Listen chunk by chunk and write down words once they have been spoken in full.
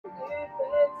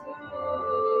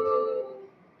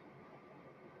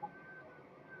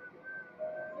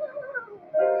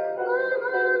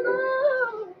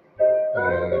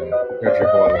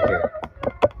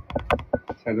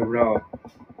还都不知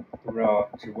道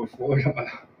直播说什么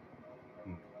了。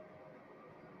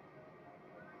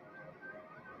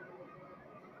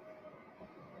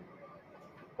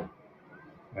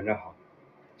晚上好，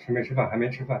吃没吃饭？还没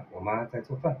吃饭，我妈在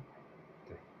做饭。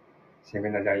对，先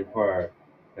跟大家一块儿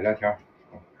聊聊天，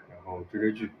然后追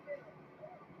追剧。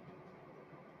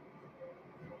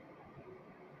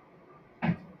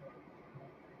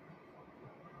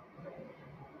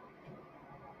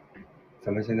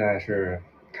咱们现在是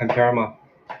看片吗？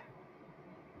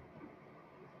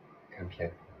看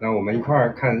片，那我们一块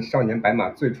儿看《少年白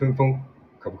马醉春风》，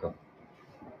可不可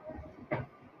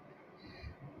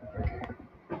 ？OK，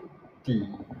 第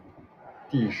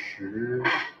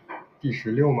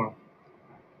16吗？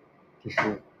第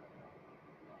15。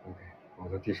OK， 我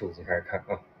从第15集开始看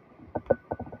啊。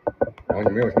然后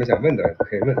你们有什么想问的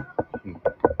可以问。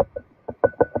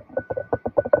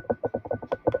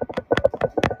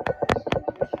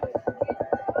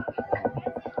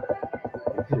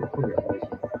后面还行。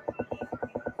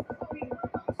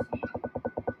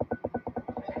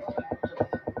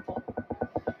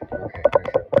OK， 开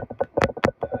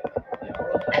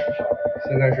始。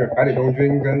现在是百里东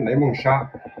君跟雷梦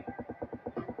莎。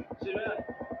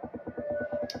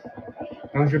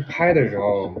当时拍的时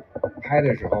候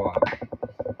啊，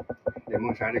雷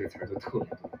梦莎这个词儿就特别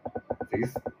多，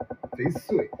贼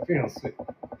碎，非常碎。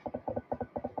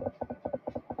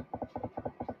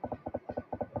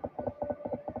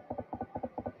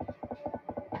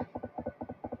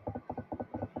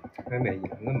开美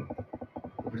颜了吗？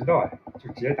我不知道哎，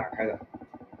就直接打开的，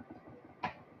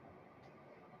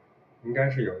应该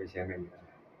是有一些美颜。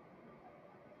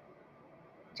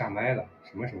炸麦了，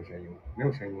什么声音？没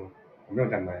有声音吗？我没有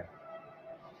带麦。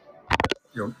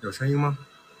有声音吗？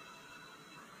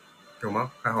有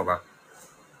吗？还好吧。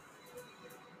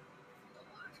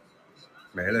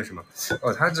没了是吗？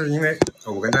他这是因为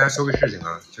我跟大家说个事情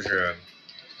啊，就是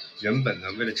原本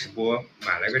呢为了直播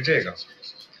买了个这个，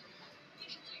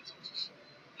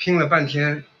拼了半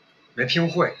天没拼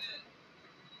会，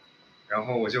然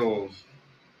后我就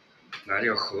拿这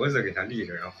个盒子给它立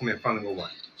着，然后后面放了个碗，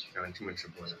然后这么直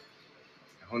播的。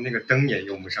然后那个灯也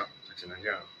用不上，就只能这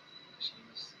样。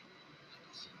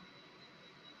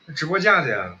直播架子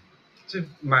呀，这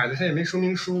买的它也没说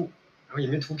明书，然后也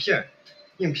没图片，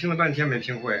硬拼了半天没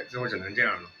拼会，最后只能这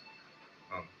样了。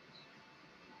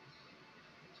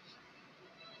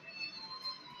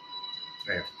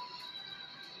哎呀，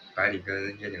百里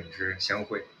跟叶景之相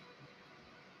会，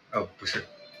不是，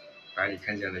百里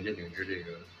看见了叶景之这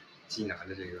个缉拿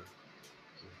的这个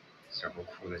小狗，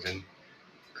哭的真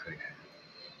可怜。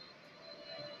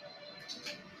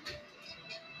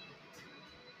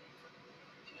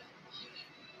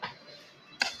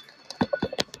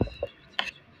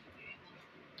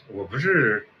我不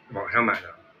是网上买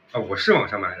的，我是网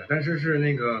上买的，但是是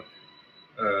那个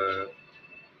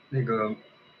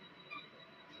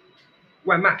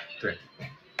外卖，对，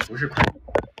不是快递。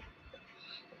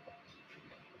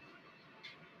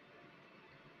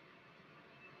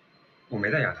我没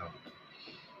带牙套，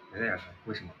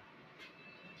为什么？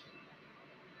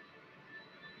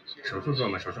手术做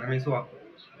吗？手术还没做，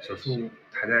手术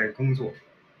还在工作，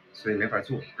所以没法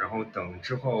做。然后等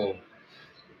之后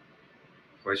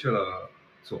回去了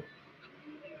做。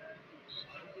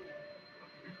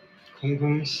空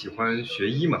空喜欢学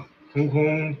医嘛？空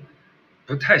空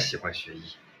不太喜欢学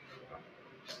医。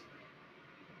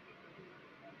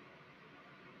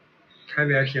开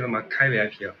VIP 了吗？开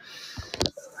VIP 了。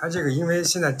它这个因为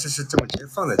现在这是这么直接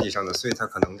放在地上的，所以它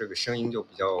可能这个声音就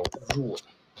比较弱，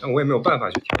但我也没有办法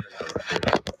去调整它了。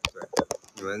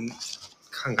对，你们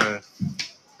看看，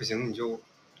不行你就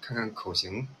看看口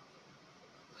型。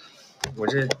我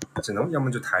这只能要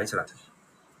么就抬起来。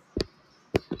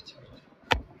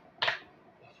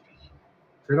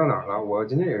追到哪儿了？我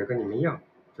今天也是跟你们一样，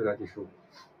追到第15。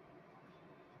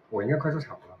我应该快出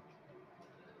场了。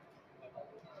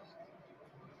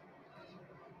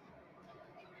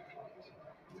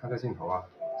擦擦镜头啊。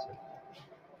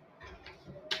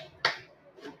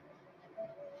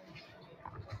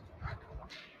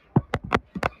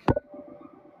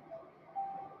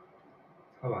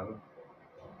擦完了。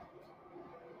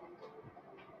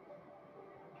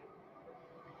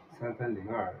3分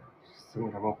02，司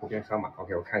空长风湖边刷马。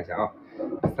OK， 我看一下啊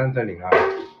，3分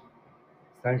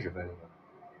02，30分了。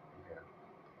OK，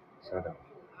 稍等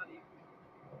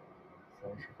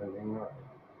，30分02。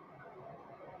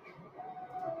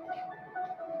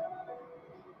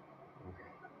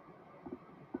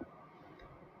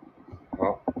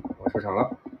好，我出场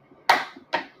了。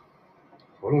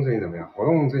活动最近怎么样？活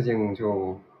动最近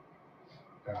就，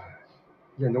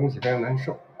验东西非常难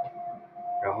受，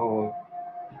然后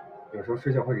有时候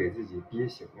睡觉会给自己憋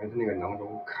醒，因为它那个囊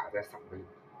肿卡在嗓子里。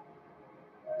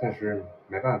但是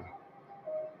没办法，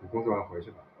你工作完回去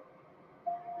吧。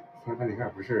3分02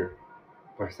不是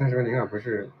30分02不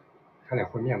是他俩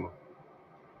会面吗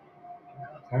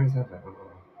？33分，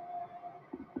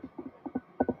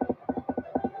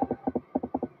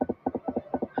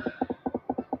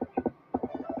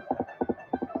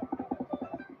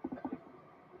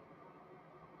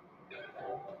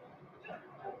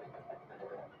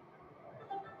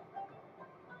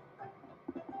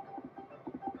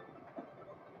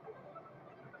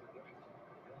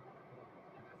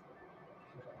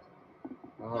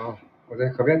我在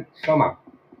河边烧马。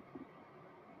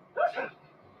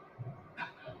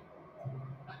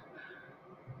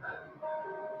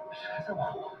谁在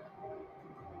骂我？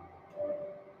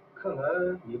看来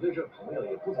你对这朋友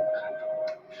也不怎么看重，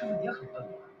是不是也很笨啊？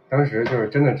当时就是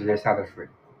真的直接下的水，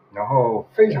然后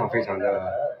非常非常的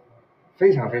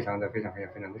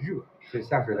热，所以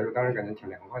下水的时候当时感觉挺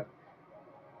凉快的。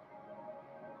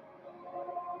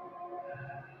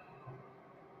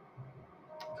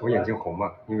我眼睛红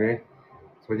嘛，因为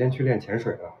昨天去练潜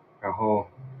水了，然后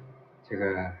这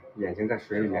个眼睛在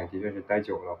水里面的确是待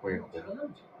久了会红。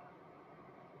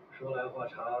说来话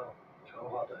长，长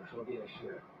话短说便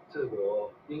是。自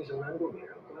古英雄难过美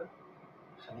人关，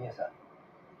什么意思？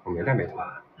我没戴美瞳，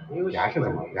牙是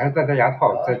怎么？牙是戴牙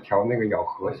套，在调那个咬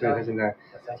合，所以他现在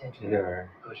有点。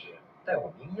可是待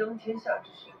我名扬天下之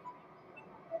时，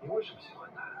你为什么喜欢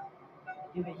他？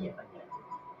因为一分年。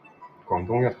广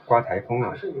东要刮台风了。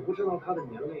可是你不知道他的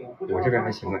年龄，不知道我这边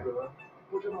还行啊。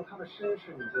不知道他的身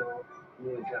世，你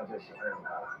也这样就喜欢上他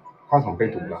了？话筒被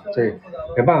堵了，这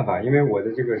没办法，因为我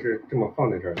的这个是这么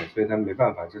放在这儿的，所以它没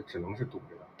办法，就只能是堵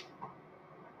着的。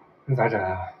那咋整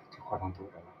啊？这话筒堵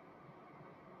着了。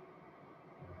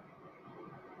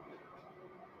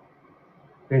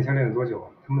练枪练了多久？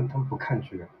他们不看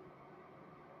剧，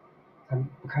他们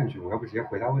不看剧，我要不直接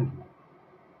回答问题？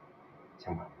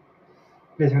行吧。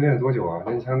练枪练了多久啊？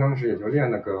练枪当时也就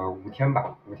练了个5天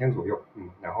吧，5天左右，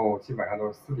然后基本上都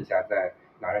是私底下在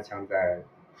拿着枪在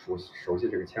熟悉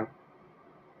这个枪。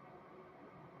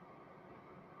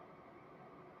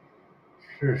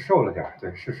是瘦了点，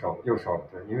对，是又瘦了，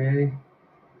对，因为，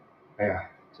哎呀，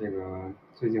这个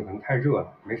最近可能太热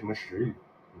了，没什么食欲。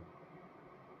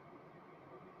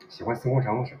喜欢司空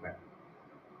长风什么呀？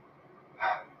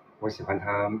我喜欢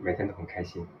他每天都很开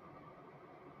心。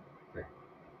对。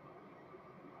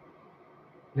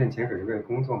练潜水是为了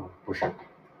工作吗？不是，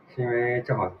是因为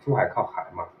正好珠海靠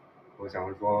海嘛，我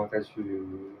想说再去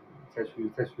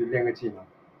练个技能，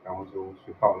然后就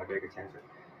去报了这个潜水。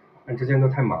但之前都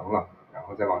太忙了，然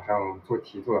后在网上做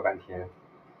题做了半天，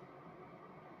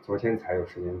昨天才有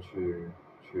时间去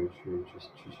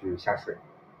下水。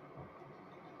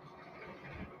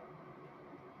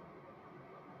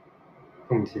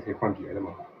蹦极可以换别的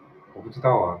吗？我不知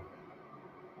道啊。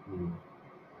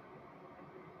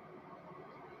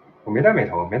我没戴美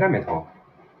瞳。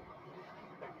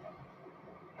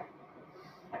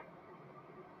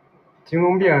金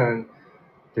龙变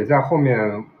得在后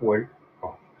面，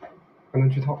不能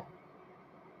剧透，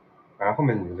反正后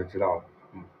面你们就知道了。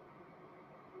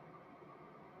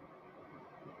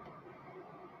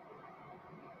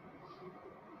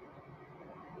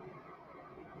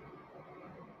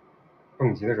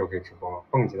蹦极的时候可以直播吗？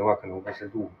蹦极的话可能会是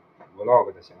录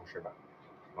vlog 的形式吧。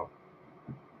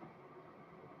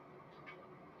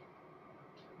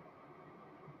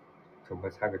主播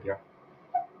擦个边儿，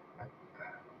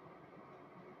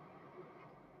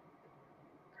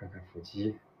看看腹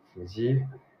肌，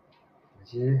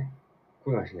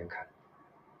过段时间看。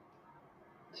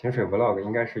潜水 vlog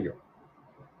应该是有。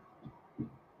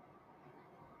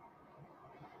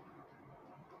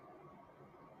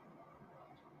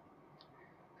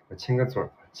我亲个嘴儿，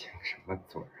亲什么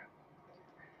嘴儿啊？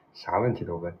啥问题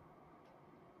都问。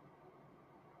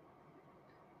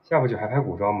下部剧还拍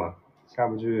古装吗？下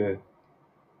部剧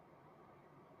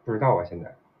不知道啊，现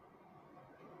在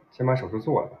先把手术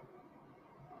做了。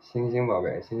星星宝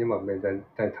贝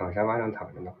在躺沙发上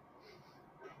躺着呢。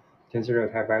天气热，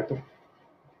它也不爱动。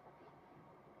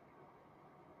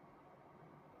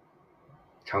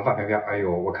长发飘飘，哎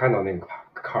呦，我看到那个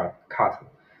cut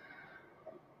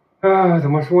啊，怎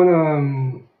么说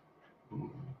呢？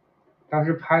当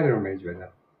时拍的时候没觉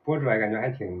得，播出来感觉还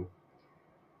挺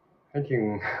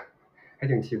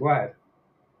奇怪的。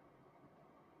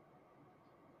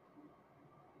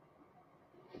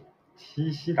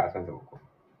七夕打算怎么过？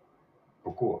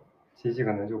不过七夕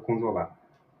可能就工作吧。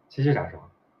七夕啥时候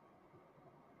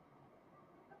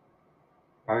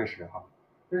？8月10号，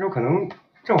那时候可能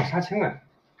正好杀青哎。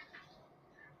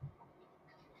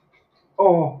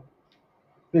哦，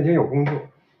那天有工作，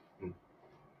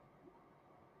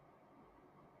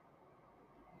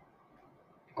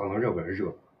广东热不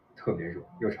热，特别热，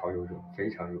又潮又热，非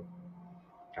常热。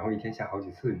然后一天下好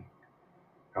几次雨，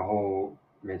然后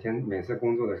每次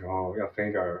工作的时候要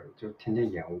飞这儿，就天天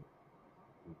延误。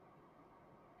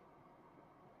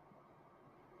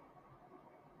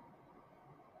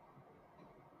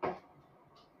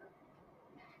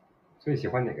最喜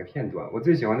欢哪个片段？我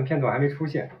最喜欢的片段还没出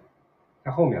现，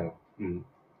在后面了。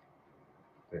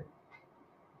对。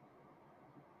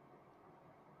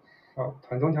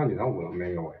团综跳女团舞了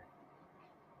没有？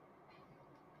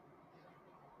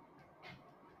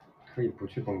可以不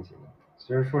去绷紧了。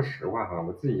其实说实话哈，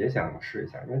我自己也想试一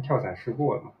下，因为跳伞试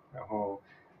过了嘛，然后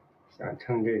想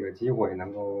趁这个机会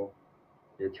能够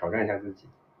也挑战一下自己。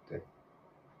对。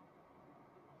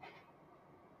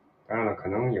当然了，可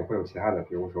能也会有其他的，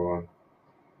比如说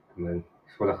我们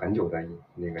说了很久的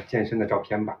那个健身的照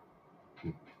片吧。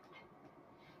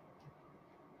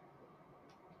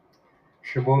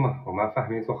吃播嘛，我妈饭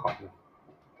还没做好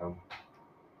呢，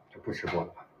就不吃播了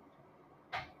吧。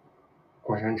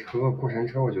过山车，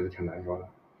我觉得挺难说的，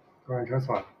过山车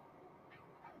算了。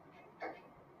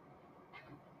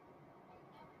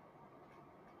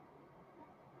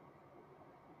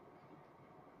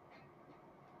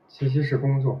七夕是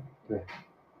工作，对，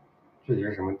具体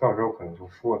是什么，到时候可能就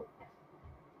说了。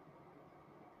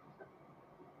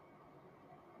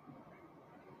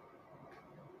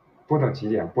播到几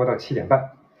点？播到7点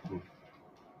半。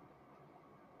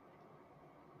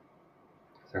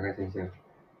小开星星，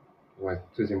我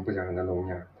最近不想让他露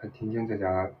面，他天天在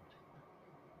家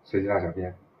随地大小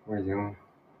便，我已经不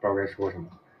知道该说什么。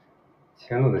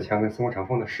千洛的枪跟松长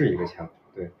风的是一个枪，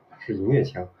对，是银月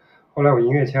枪。后来我银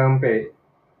月枪被，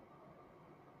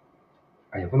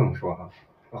也不能说哈，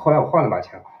后来我换了把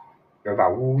枪，有一把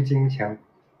乌金枪。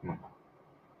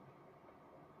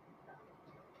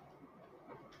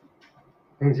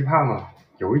应激怕吗？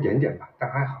有一点点吧，但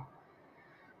还好。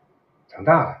长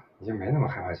大了，已经没那么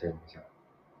害怕这些东西了。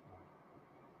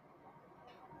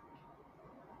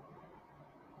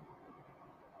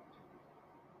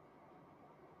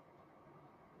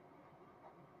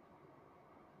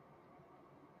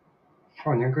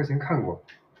少年歌行看过，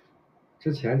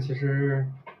之前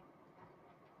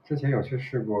有去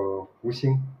试过吴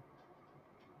昕，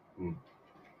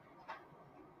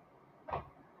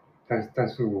但是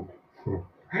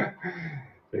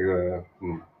这个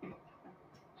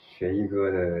学一哥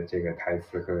的这个台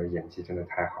词和演技真的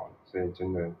太好了，所以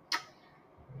真的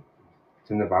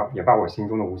把我心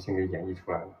中的吴昕给演绎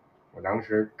出来了。我当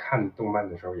时看动漫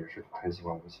的时候也是很喜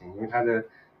欢吴昕，因为他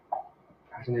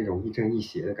是那种亦正亦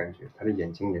邪的感觉，他的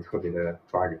眼睛也特别的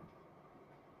抓人。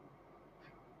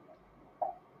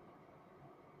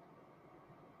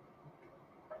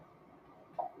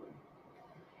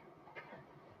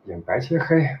演白切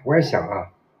黑，我也想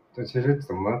啊，就其实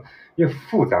怎么越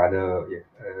复杂的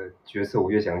角色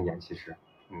我越想演，其实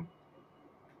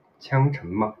枪沉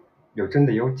嘛，有真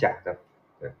的也有假的，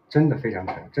对，真的非常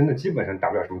沉，真的基本上打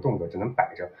不了什么动作，只能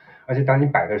摆着。而且当你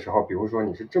摆的时候，比如说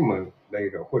你是这么勒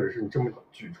着，或者是你这么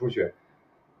举出去，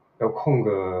要控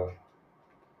个，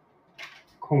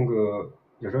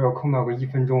有时候要控到个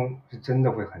1分钟，是真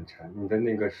的会很沉，你的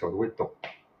那个手都会抖。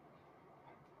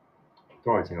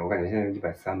多少斤？我感觉现在有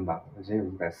130吧，我之前有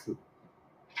140。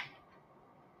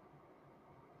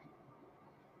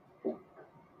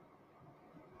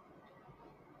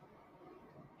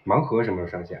盲盒什么时候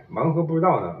上线？盲盒不知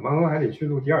道呢，盲盒还得去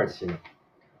录第2期呢。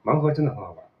盲盒真的很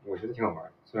好玩，我觉得挺好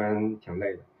玩，虽然挺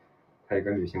累的，它也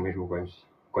跟旅行没什么关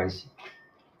系，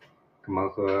跟盲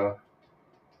盒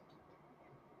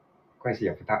关系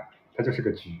也不大，它就是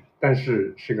个局，但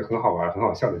是是个很好玩、很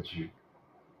好笑的局。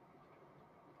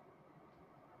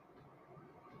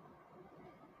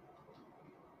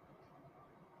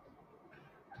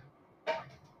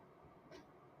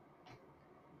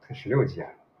看16集啊，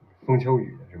风秋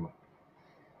雨的是吗？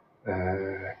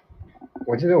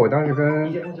我记得我当时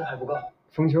跟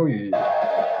风秋雨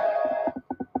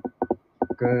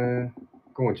跟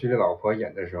我剧里老婆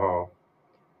演的时候，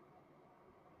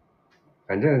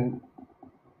反正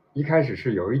一开始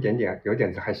是有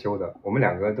点子害羞的，我们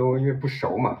两个都因为不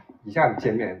熟嘛，一下子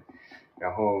见面，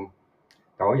然后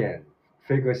导演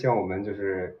飞哥希望我们就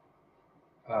是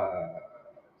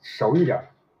熟一点，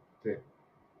对，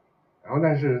然后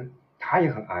但是他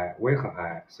也很矮，我也很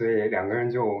矮，所以两个人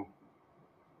就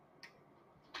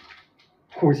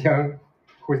互相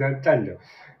站着，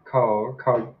靠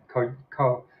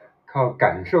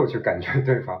感受去感觉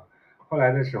对方。后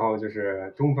来的时候就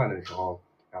是中饭的时候，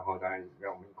然后当然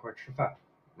让我们一块吃饭，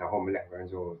然后我们两个人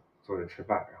就坐着吃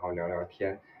饭，然后聊聊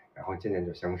天，然后渐渐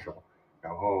就相熟。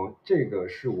然后这个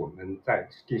是我们在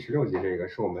第16集，这个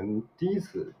是我们第一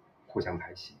次互相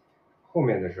拍戏，后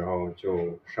面的时候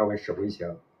就稍微熟一些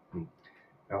了，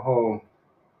然后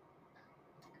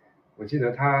我记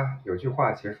得他有句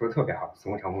话其实说的特别好，司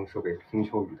空长风说给风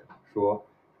秋雨的，说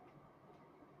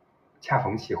恰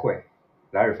逢其会，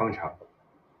来日方长。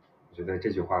我觉得这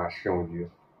句话适用于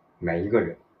每一个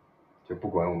人，就不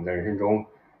管我们在人生中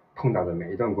碰到的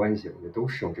每一段关系，我觉得都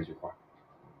适用这句话。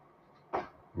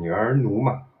女儿奴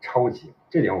嘛，超级，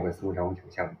这点我跟司空长风挺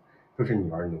像的，都是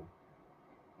女儿奴。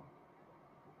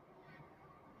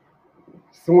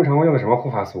司空长风用的什么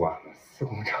护发素啊？司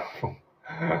空长风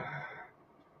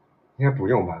应该不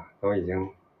用吧，都已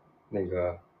经那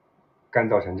个干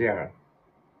燥成这样了。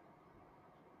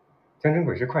江城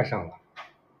鬼市快上了，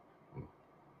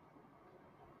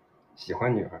喜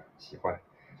欢女儿，喜欢。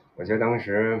我觉得当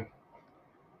时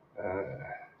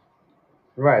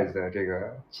Rise 的这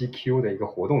个 GQ 的一个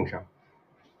活动上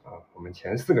我们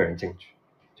前4个人进去，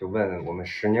就问我们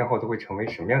10年后都会成为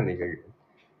什么样的一个人。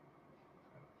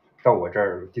到我这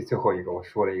儿最后一个，我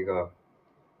说了一个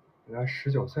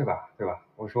19岁吧，对吧？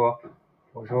我说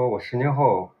我10年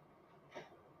后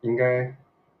应该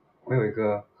会有一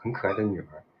个很可爱的女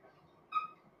儿，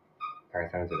大概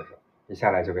30岁的时候，一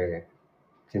下来就被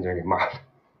经纪人给骂了。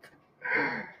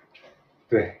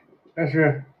对，但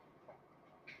是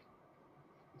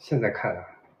现在看啊，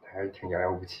还是挺遥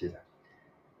遥无期的。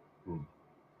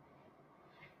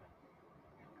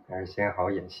还是先好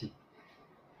好演戏，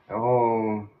然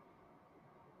后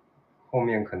后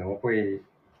面可能会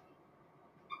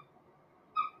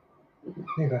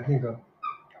那个不可以说，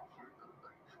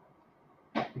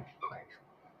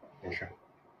没事。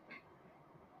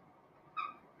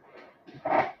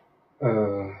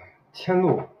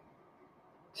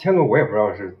千路我也不知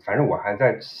道是，反正我还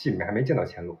在戏里面还没见到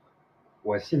千路。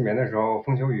我戏里面的时候，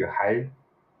风秋雨还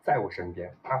在我身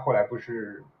边，他后来不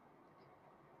是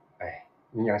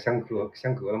阴阳相隔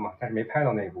了嘛，但是没拍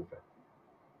到那一部分。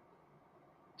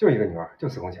就一个女儿，就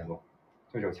司空千路，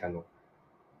就只有千路。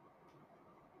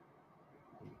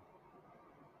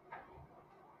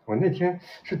我那天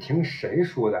是听谁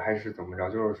说的还是怎么着，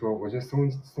就是说我觉得司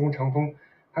空长风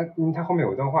因为他后面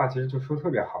有一段话其实就说特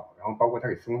别好，然后包括他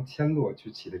给司空千路去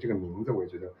起的这个名字，我也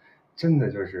觉得真的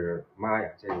就是妈呀，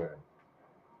这个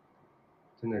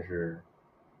真的是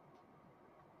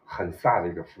很飒的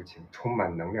一个父亲，充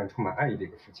满能量充满爱意的一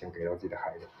个父亲给到自己的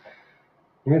孩子。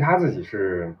因为他自己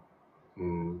是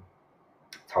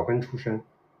草根出身，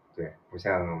对，不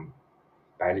像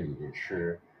百里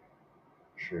是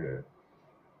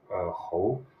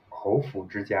侯府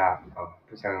之家啊，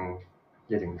不像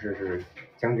叶景之是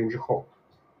将军之后，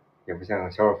也不像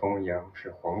萧若风一样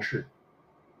是皇室，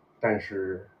但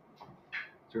是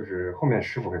就是后面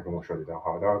师傅会跟我说这段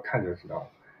话，我到时候看就知道了。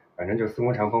反正就司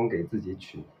空长风给自己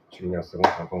取名叫司空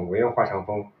长风，唯愿画长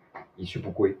风，一去不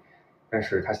归。但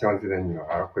是他希望自己的女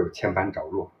儿会有千般着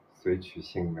落，所以取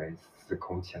姓为司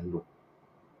空千路。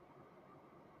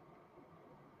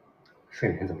睡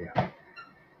眠怎么样？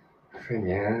睡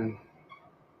眠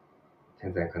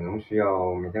现在可能需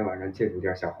要每天晚上戒毒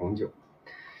点小红酒，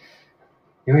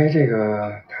因为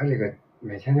他这个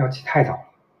每天要起太早了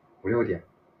，5、6点，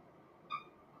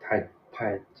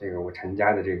这个我陈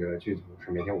家的这个剧组是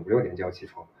每天5、6点就要起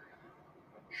床，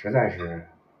实在是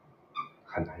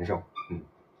很难受。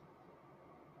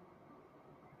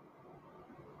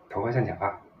头发像假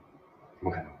发，怎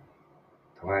么可能？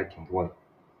头发还挺多的。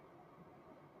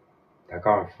打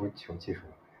高尔夫球技术，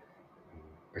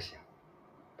不行，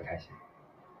不太行。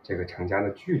这个程家的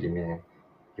剧里面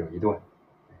有一段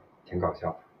挺搞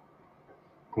笑的，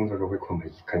工作时候会困吗？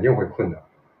肯定会困的，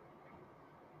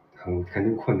肯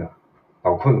定困的，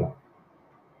老困了，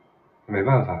没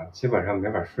办法，基本上没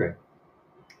法睡，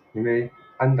因为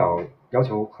安导要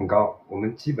求很高，我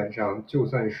们基本上就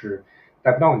算是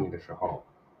带不到你的时候，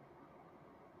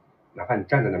哪怕你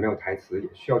站在那没有台词，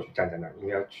也需要去站在那儿，因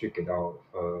为要去给到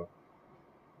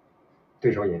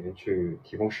对手演员去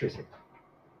提供视线，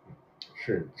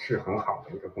是很好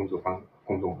的一个工作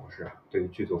模式啊，对于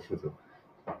剧组负责，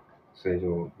所以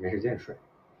就没时间睡。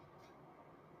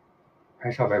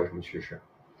拍少白有什么趣事？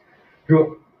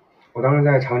热，我当时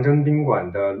在长征宾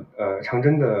馆的长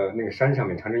征的那个山上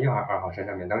面，长征1号2号山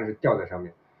上面，当时吊在上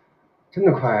面，真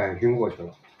的快晕过去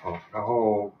了然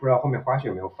后不知道后面花絮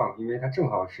有没有放，因为它正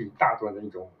好是一大段的一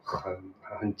种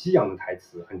很激昂的台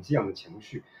词，很激昂的情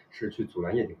绪，是去阻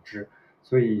拦叶景之，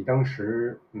所以当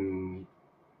时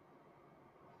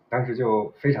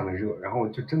就非常的热，然后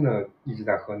就真的一直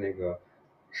在喝那个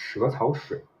蛇草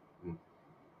水。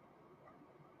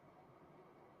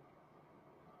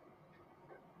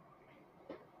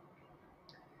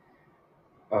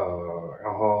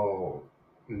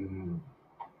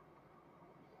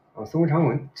司空长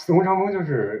风就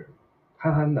是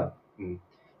憨憨的，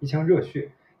一腔热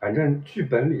血，反正剧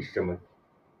本里是这么，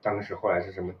当时后来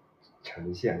是这么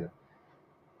呈现的，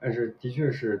但是的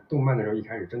确是动漫的时候一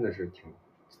开始真的是挺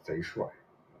贼帅。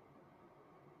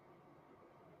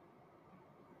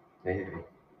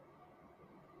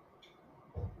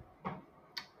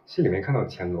戏里没看到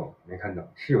乾隆，没看到，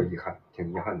是有遗憾，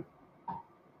挺遗憾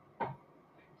的。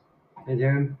那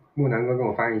天木南哥跟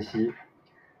我发信息，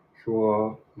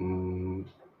说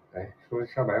说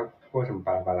少白要播什么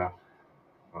巴拉巴拉，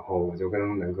然后我就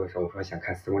跟南哥说，我说想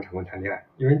看司空长风谈恋爱，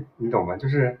因为你懂吗？就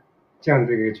是这样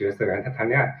子一个角色，感觉他谈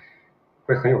恋爱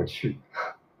会很有趣。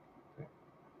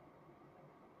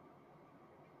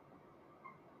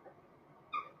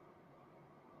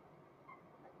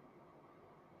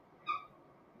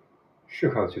是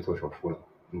快要去做手术了，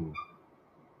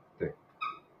对，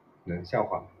冷笑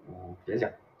话，别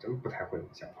讲，真不太会冷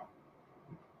笑话。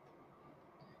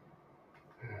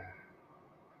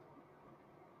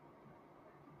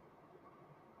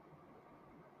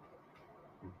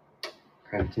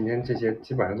看今天这些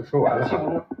基本上都说完了哈。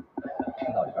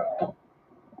听到一半。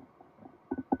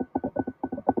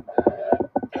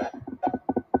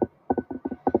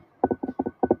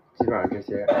基本上这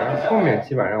些，后面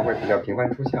基本上会比较频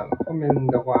繁出现了。后面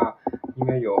的话，因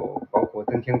为有包括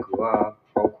登天阁啊，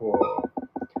包括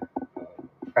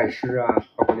拜师啊，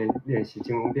包括练习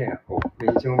金龙变啊。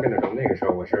练习金龙变的时候，那个时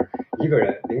候我是一个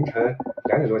人，凌晨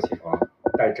2点多起床，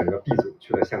带整个 B 组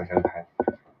去了象山拍。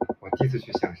我第一次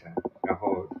去象山，然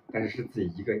后但是是自己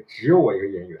一个，只有我一个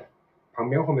演员，旁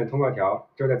边后面通告条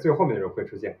就在最后面的时候会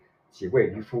出现几位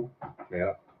渔夫，没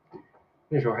了。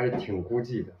那时候还是挺孤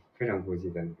寂的，非常孤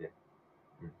寂在那边。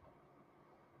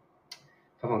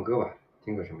放歌吧，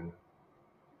听个什么呢？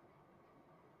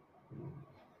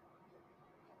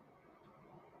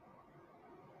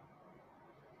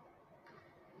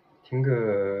听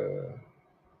个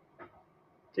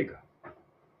这个。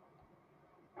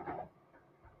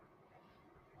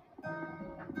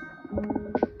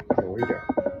柔一点。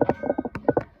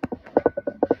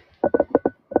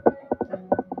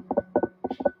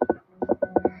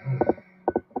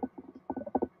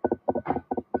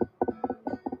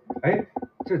哎，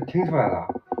这听出来了，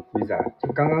鱼仔，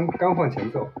就刚放前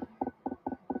奏。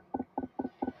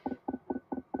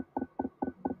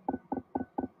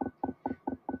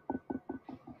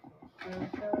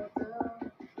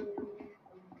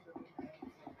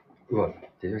饿了，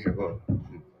的确是饿了。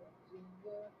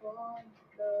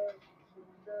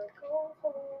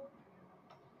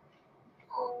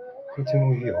喝金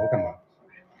龙鱼油干嘛？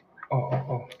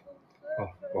哦，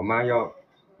我妈要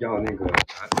那个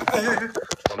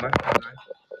我妈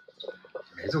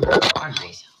没做过饭你。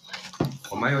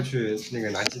我妈要去那个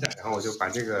拿鸡蛋，然后我就把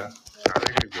这个拿了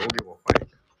这个油给我换一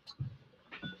下。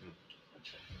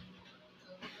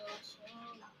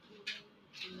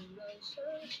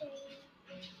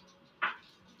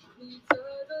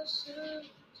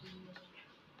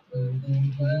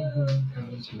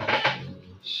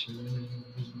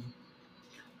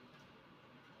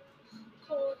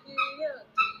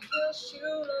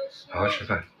好好吃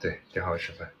饭，对，得好好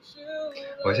吃饭。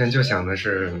我现在就想的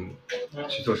是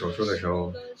去做手术的时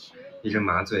候，一针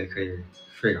麻醉可以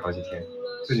睡个好几天。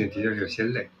最近的确是有些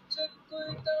累。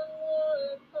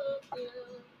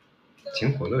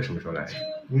请火乐什么时候来？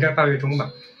应该8月中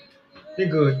吧。那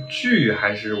个剧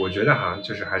还是我觉得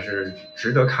就是还是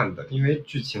值得看的，因为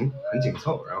剧情很紧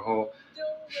凑，然后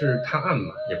是探案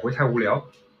嘛，也不会太无聊。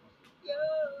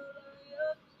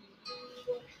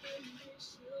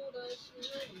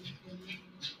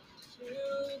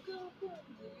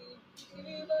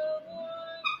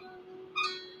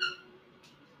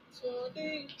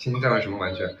星星在玩什么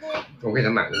玩具？我给他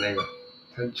买的那个，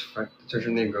他就是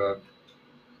那个。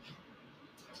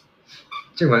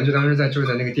这个玩具当时就是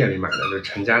在那个店里买的，就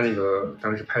陈家那个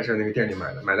当时拍摄那个店里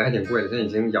买的，买的还挺贵的，现在已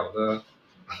经咬的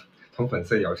从粉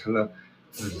色咬成了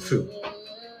紫色。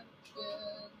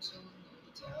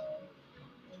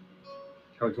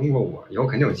跳中国舞，以后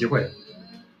肯定有机会的。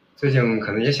最近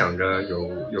可能也想着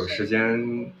有时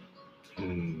间，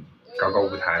搞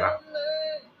舞台吧。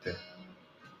对，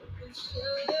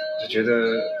就觉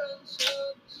得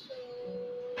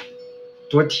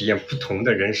多体验不同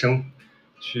的人生，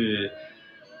去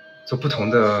做不同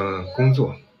的工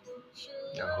作，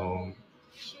然后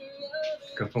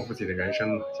更丰富自己的人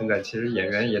生嘛。现在其实演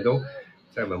员也都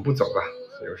在稳步走吧，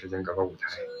所以有时间搞舞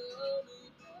台。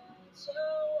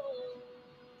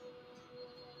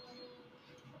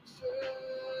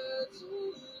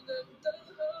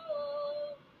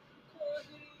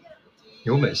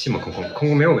有吻戏吗？空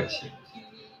空没有吻戏，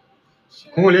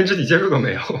空空连肢体接触都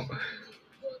没有。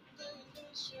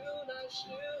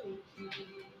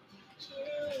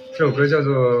这首歌叫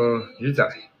做《鱼仔》。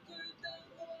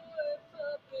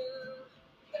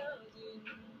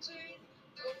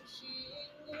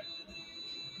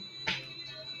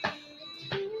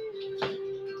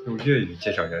用粤语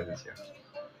介绍一下自己啊！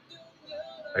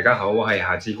大家好，我係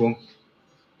夏之光。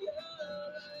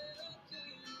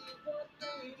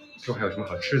说还有什么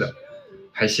好吃的？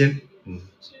海鲜，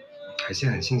海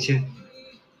鲜很新鲜。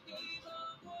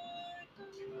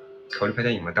考虑拍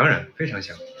电影吗？当然，非常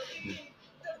想。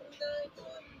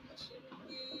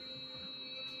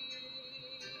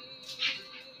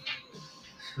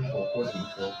吃火锅怎么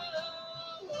说？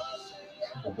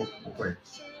吃火锅不会。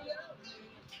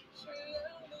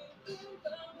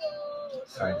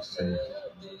塞，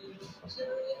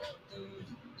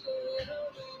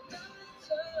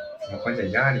怎么缓解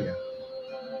压力啊？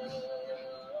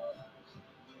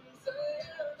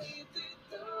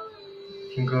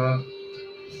听歌，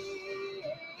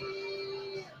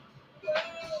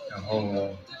然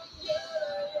后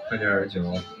喝点酒，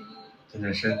健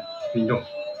健身，运动。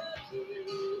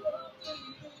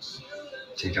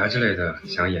警察之类的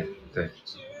想演，对，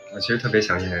我其实特别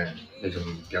想演那种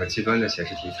比较极端的写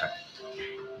实题材。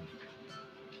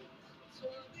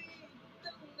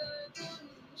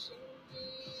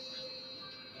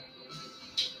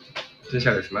接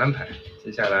下来有什么安排？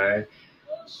接下来，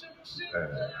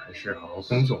还是好好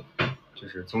工作，就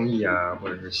是综艺啊，或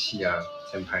者是戏啊，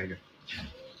先拍着。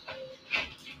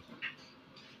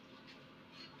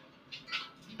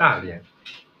大连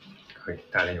可以，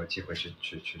大连有机会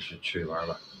去玩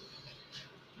玩。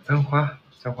簪花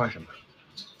什么？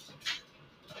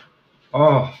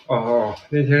哦，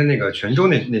那天那个泉州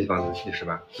那地方去是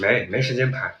吧？没时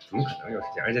间拍，怎么可能有时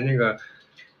间？而且那个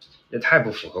也太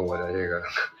不符合我的这个，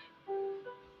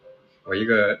我一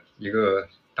个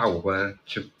大五官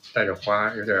去带着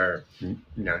花，有点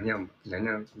娘娘，有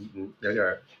点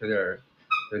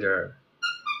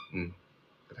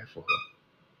不太符合。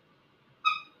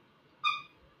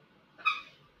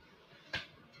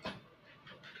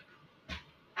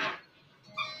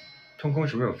通空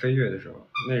是不是有飞跃的时候？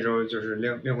那时候就是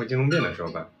练会金龙变的时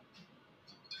候吧。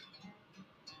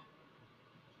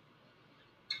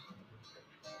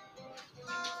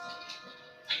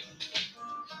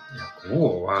古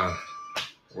偶啊，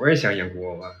我也想演古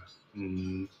偶啊。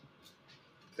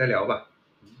再聊吧。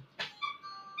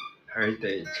还是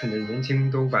得趁着年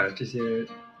轻都把这些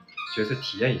角色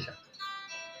体验一下。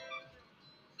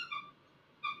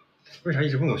为啥一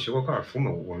直问我学过高尔夫嘛？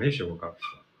我没学过高尔夫。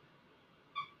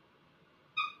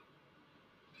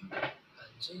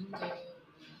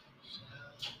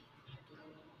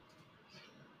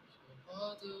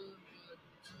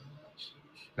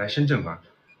来深圳吧，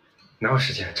哪有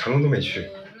时间？长隆都没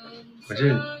去。我这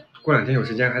过2天有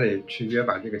时间还得去约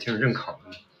把这个签证证考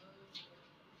呢。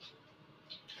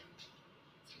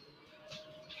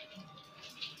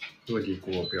落地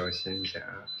鼓我不要仙侠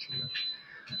什么？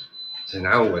这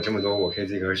哪有我这么多我可以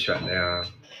自个儿选的呀？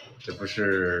这不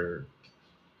是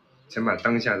先把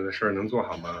当下的事儿能做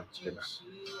好吗？对吧？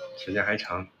时间还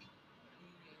长。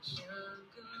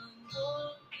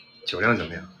酒量怎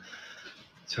么样？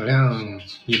酒量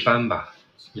一般吧。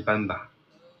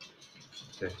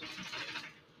对，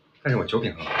但是我酒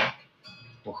品很好，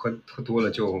我喝多了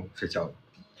就睡觉了，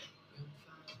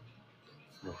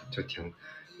就挺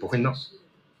不会闹。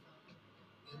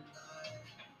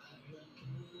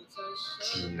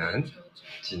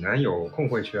济南有空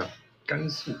会去啊，甘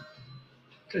肃、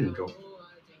郑州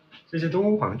这些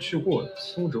都好像去过，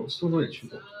苏州也去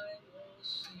过。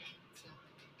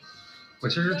我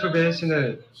其实特别现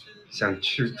在想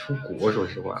去出国，说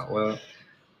实话，我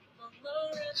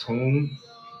从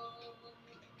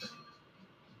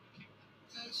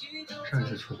上一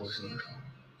次出国什么时候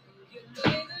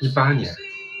？18年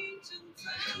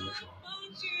还是什么时候？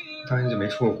当年就没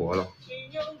出过国了。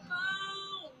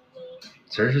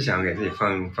其实是想给自己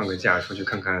放个假，出去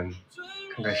看看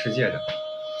世界的。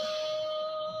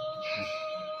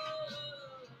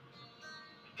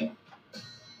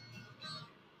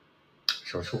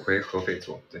手术回合肥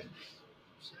做，对。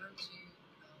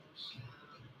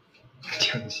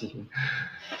江西、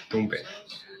东北，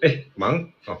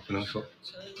忙不能说。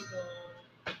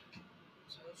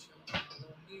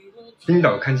冰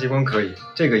岛看极光可以，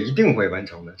这个一定会完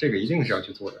成的，这个一定是要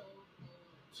去做的。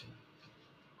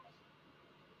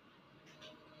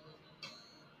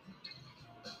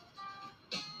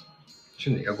去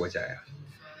哪个国家呀？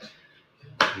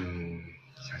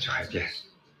想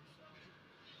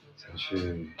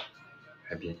去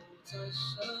海边。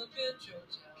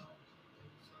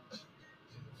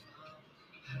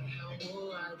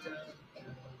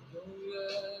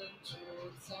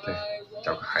对，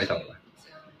找个海岛吧。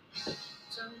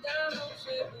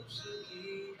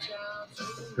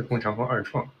司空长风二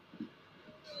创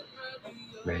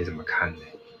没怎么看呢，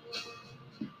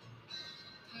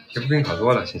皮肤病好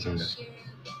多了，星星的。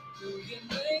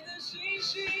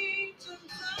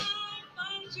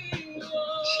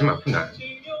起码不难，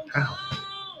还好，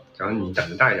只要你胆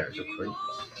子大一点就可以。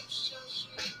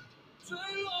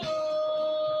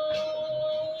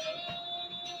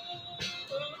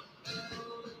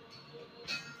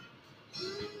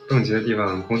蹦极的地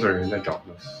方工作人员在找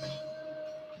呢，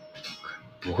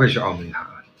不会去澳门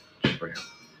塔，去不了，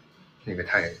那个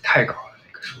太高了，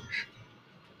那个属于是。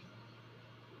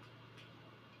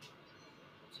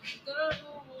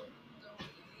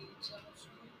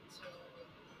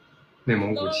内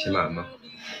蒙古骑马吗？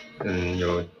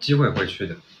有机会会去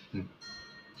的。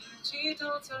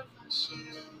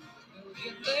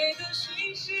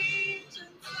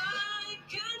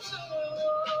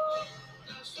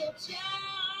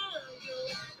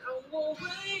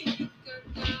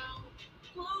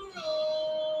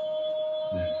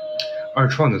二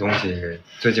创的东西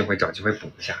最近会找机会补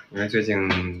一下，因为最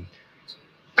近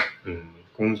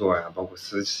工作呀，包括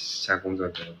私下工作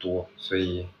比较多，所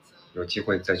以有机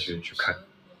会再去看。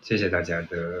谢谢大家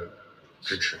的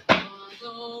支持。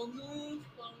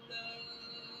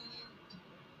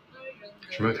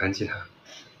什么时候弹吉他？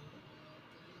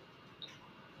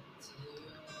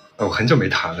我很久没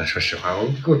弹了，说实话，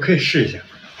我可以试一下。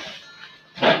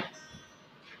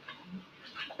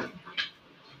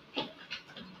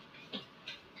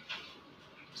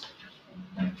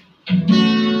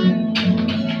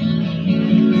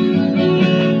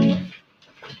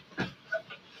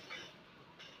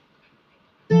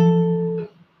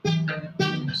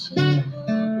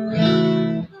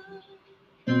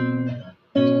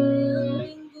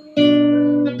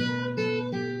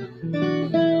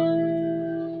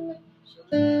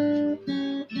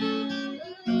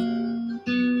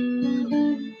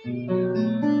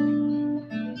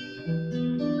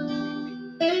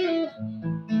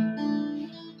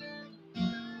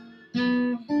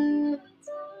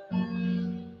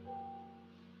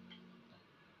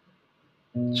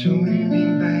终于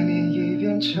明白你已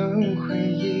变成回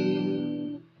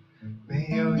忆，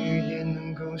没有语言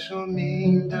能够说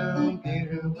明。当别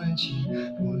人问起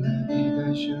不了一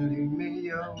段旋律，没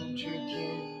有句点，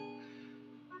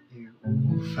也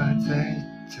无法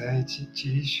再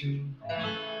继续。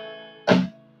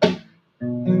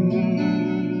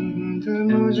的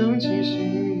某种气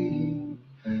息，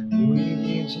无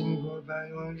意也经过百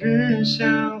往日笑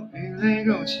与泪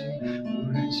勾起，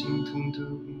忽然心痛都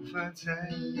无法再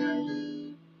压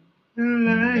抑，原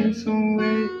来从未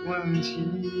忘记。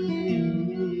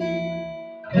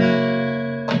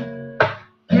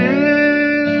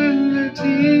Melody，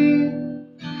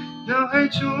 脑海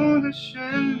中的旋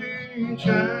律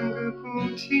转个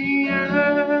不停，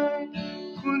爱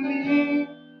过你，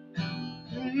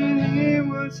与你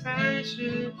我才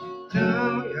知道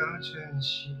要珍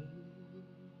惜。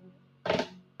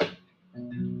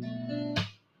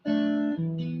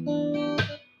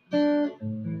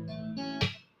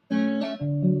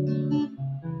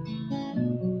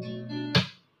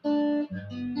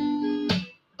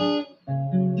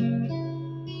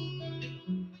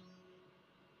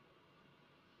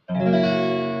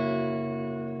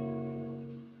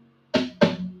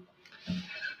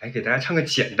给大家唱个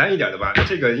简单一点的吧，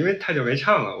这个因为太久没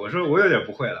唱了，我说我有点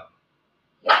不会了。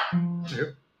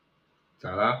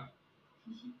咋了？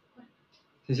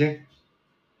星星，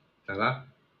咋了？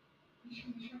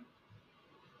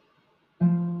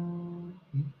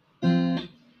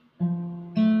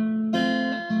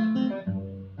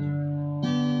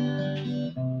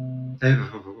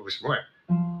不，什么玩意儿？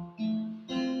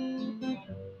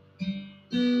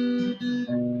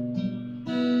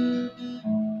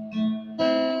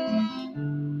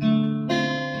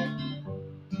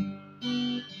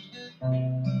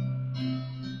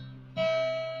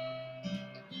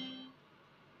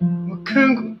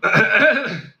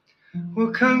我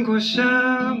看过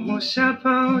沙漠下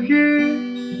暴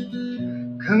雨，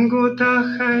看过大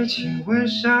海亲吻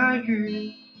鲨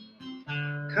鱼，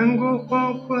看过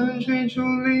黄昏追逐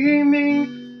黎明，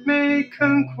没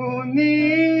看过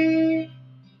你。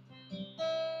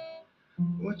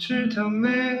我知道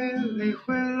美丽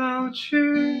会老去，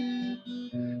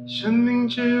生命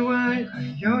之外还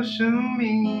有生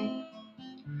命，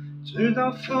直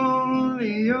到风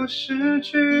里有诗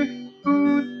句，不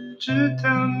知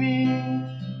道你。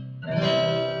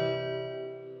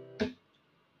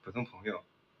普通朋友，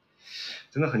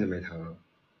真的很久没弹了。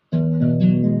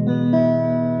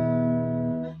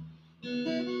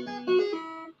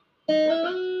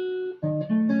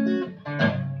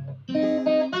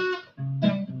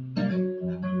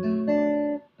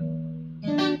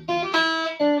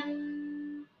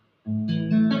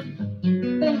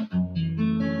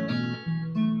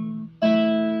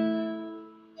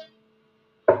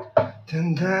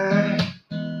等待，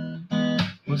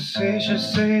我随时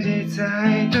随地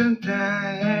在等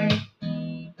待，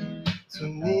做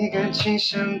你感情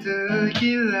上的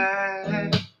依赖。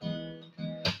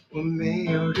我没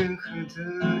有任何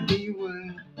的疑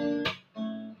问，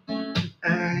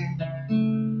爱，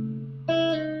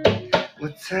我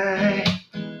猜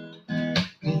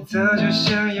你早就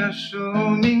想要说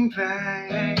明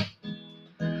白，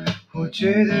我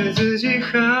觉得自己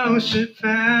好失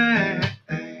败，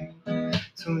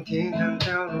从天堂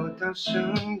掉落到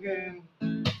深渊，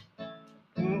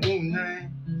我无奈，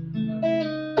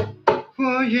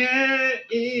我愿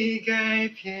意改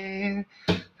变。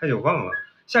他就忘了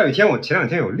下雨天，我前2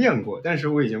天有练过，但是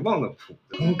我已经忘了谱。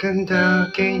不敢打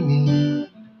给你，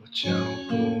我找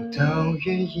不到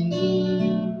原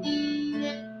因，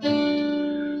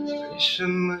为什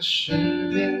么失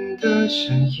眠的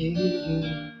声音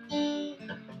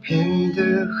变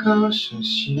得好熟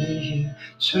悉？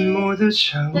沉默的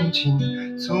场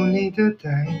景，做你的代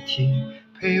替，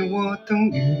陪我等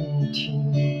雨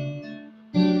停。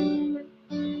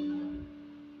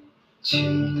期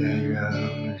待让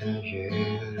人越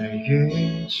来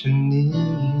越沉溺，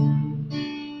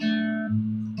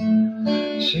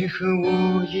谁和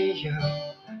我一样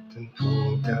等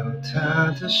不到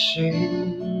他的谁？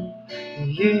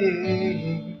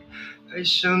爱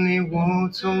上你我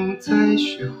总在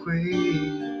学会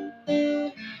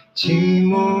寂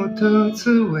寞的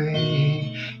滋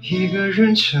味，一个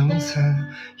人撑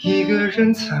伞，一个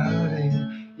人擦泪，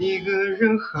一个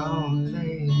人好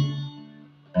累。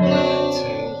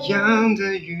怎样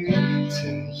的雨，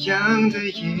怎样的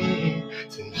夜，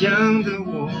怎样的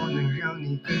我能让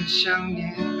你更想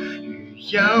念？雨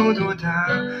要多大，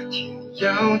天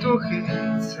要多黑，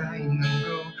才能够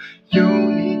有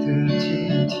你的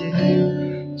体贴？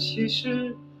其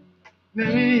实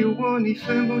没有我你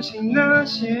分不清那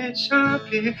些差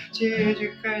别，结局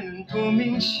还能多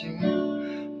明显？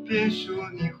别说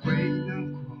你会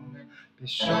难过，别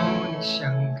说你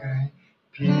想改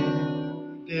变，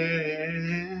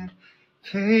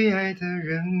陪爱的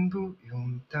人不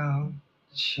用道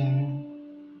歉。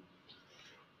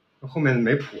后面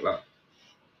没谱了，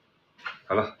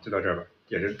好了，就到这儿吧，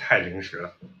也是太临时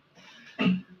了。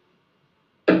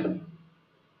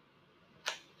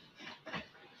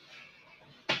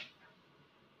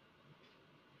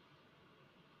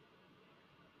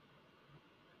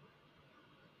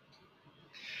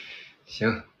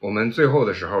行，我们最后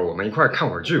的时候，我们一块看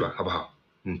会儿剧吧，好不好？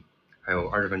还有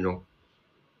20分钟。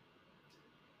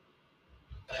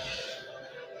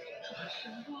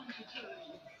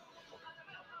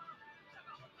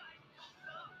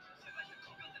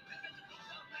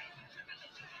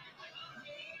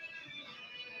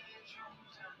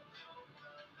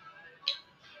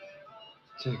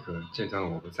这段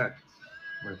我不在，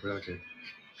我也不知道这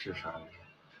是啥来着。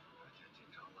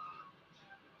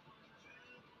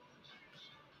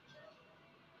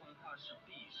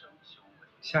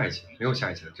下一集没有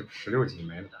下一集了，这不16集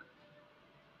没了。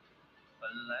本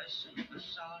来是一个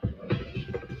杀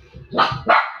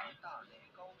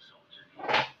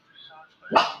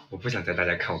我不想带大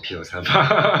家看我披头散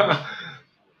发。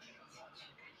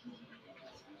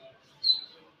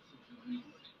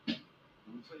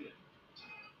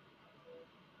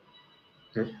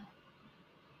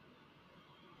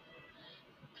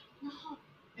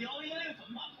撩爷爷怎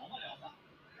么把头发撩散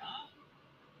啊？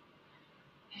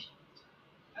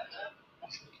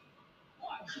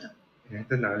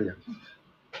在哪里啊？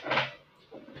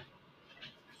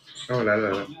哦，来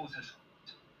了。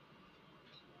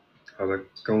好的，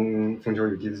跟风秋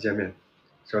雨第一次见面，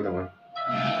稍等啊。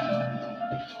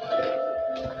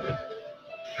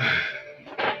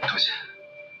多谢。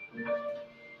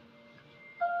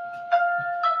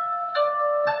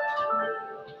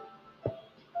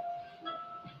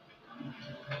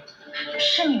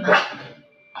是你吗？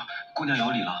姑娘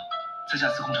有礼了，在下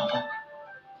司空长风。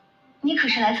你可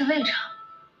是来自魏城？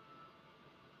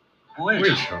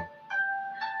魏城。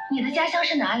你的家乡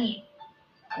是哪里？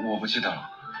我不记得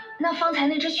了。那方才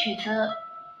那支曲子，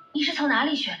你是从哪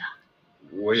里学的？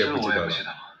我也不记得了。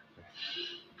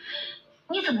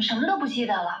你怎么什么都不记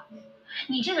得了？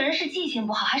你这个人是记性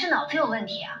不好，还是脑子有问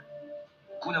题啊？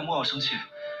姑娘莫要生气，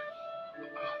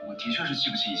我的确是记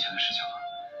不起以前的事情了。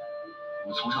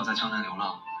我从小在江南流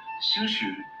浪，兴许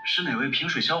是哪位萍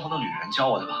水相逢的女人教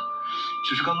我的吧。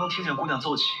只是刚刚听见姑娘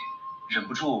奏起，忍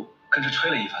不住跟着吹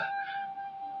了一番，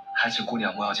还请姑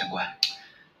娘莫要见怪。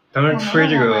当时吹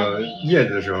这个叶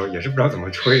子的时候也是不知道怎么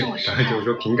吹，然后就是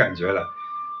说凭感觉了，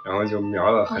然后就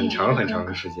描了很长很长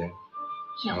的时间，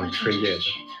然后吹叶子。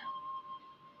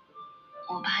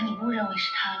我把你误认为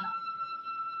是他了，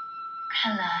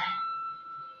看来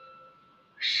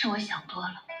是我想多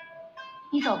了。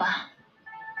你走吧。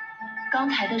刚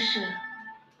才的事，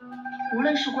无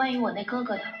论是关于我那哥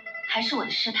哥的，还是我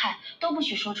的失态，都不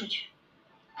许说出去，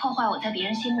破坏我在别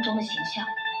人心目中的形象。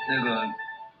那个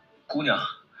姑娘，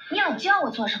你老叫我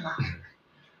做什么？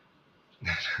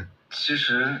其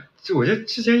实我觉得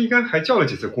之前应该还叫了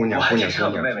几次姑娘，我还姑娘，挺想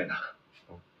姑娘。有个妹妹的。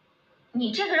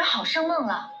你这个人好生梦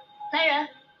了！来人，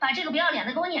把这个不要脸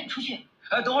的给我撵出去！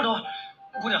哎，等会儿，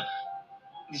姑娘，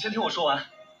你先听我说完。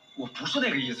我不是那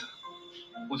个意思。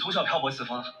我从小漂泊四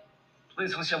方，未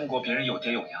曾羡慕过别人有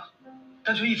爹有娘，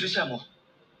但却一直羡慕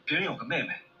别人有个妹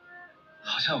妹。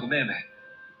好像有个妹妹，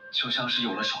就像是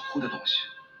有了守护的东西。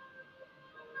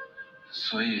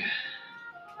所以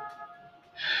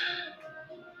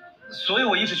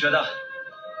我一直觉得，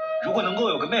如果能够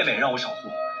有个妹妹让我守护，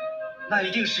那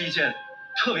一定是一件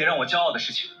特别让我骄傲的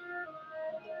事情。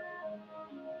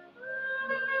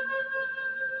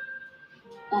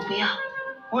我不要。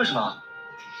为什么？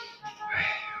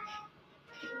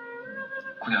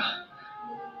姑娘，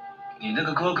你那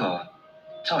个哥哥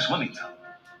叫什么名字？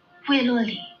魏洛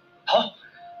里。好，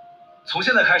从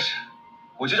现在开始，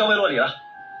我就叫魏洛里了。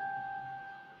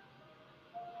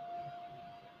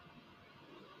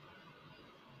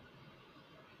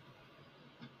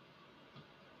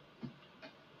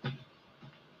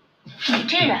你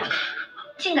这人，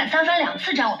竟敢三番两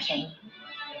次占我便宜！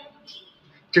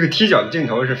这个踢脚的镜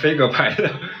头是飞哥拍的，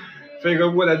飞哥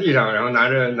卧在地上，然后拿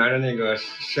着那个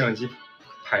摄像机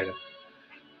拍的，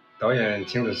导演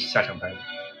亲自下场拍的。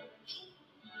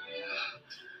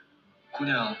姑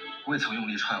娘未曾用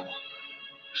力踹我，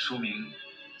说明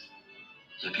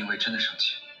也并未真的生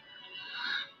气。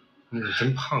那是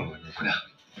真胖啊！姑娘，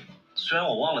虽然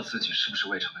我忘了自己是不是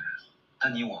渭城的人，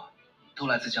但你我都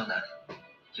来自江南，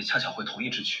也恰巧会同一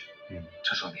支曲。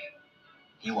这说明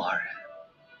你我二人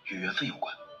与缘分有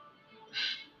关。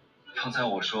刚才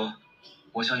我说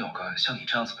我想有个像你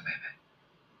这样子的妹妹，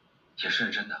也是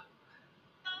认真的。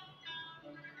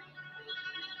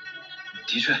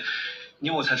的确，你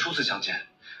我才初次相见，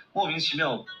莫名其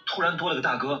妙突然多了个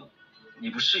大哥，你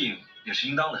不适应也是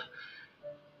应当的。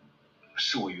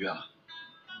是我逾越了。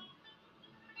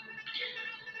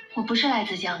我不是来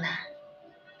自江南，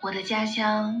我的家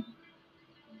乡。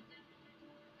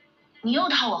你又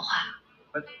套我话。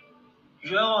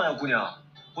冤枉呀，姑娘！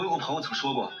我有个朋友曾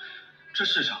说过，这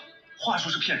世上话术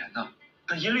是骗人的，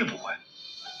但音律不会，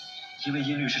因为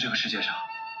音律是这个世界上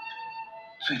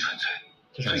最纯粹、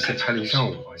这场戏拍了一上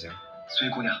午好像。所以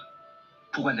姑娘，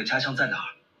不管你的家乡在哪儿，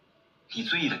你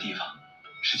最意的地方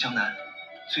是江南，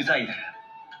最在意的人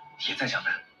也在江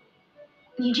南。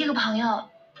你这个朋友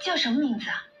叫什么名字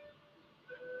啊？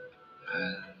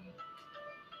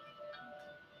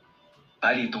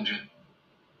百里东君。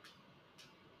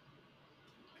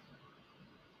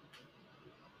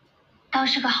倒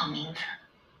是个好名字。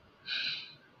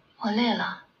我累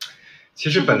了。其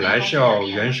实本来是要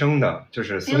原声的，就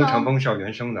是《司空长风》是要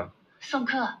原声的。送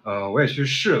客。我也去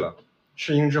试了，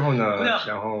试音之后呢，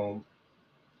然后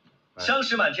相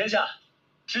识满天下，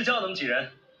知交能几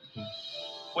人？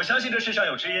我相信这世上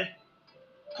有知音，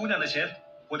姑娘的情，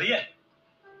我的艳，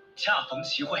恰逢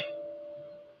其会，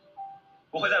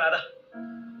我会再来的。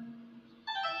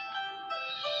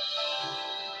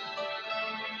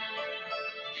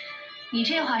你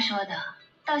这话说的，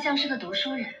倒像是个读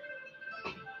书人。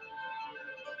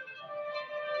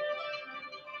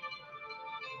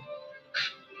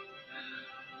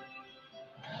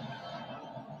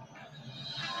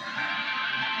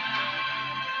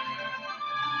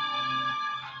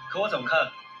可我怎么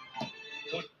看？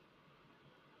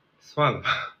算了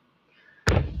吧。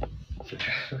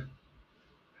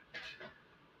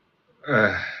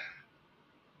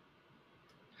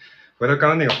回到刚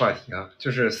刚那个话题啊，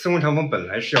就是《司空长风》本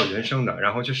来是要原声的，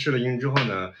然后去试了音之后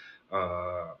呢，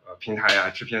平台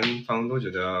啊、制片方都觉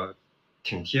得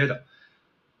挺贴的，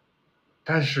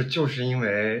但是就是因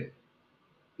为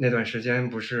那段时间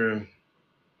不是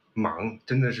忙，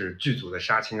真的是剧组的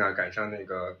杀青啊，赶上那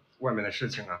个外面的事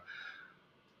情啊，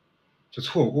就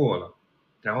错过了。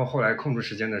然后后来空出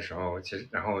时间的时候，其实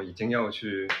然后已经要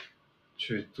去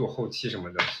做后期什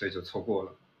么的，所以就错过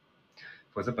了。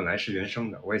否则本来是原声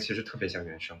的，我也其实特别想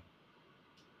原声。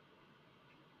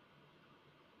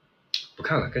不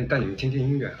看了，带你们听听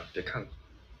音乐啊，别看了，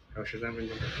还有13分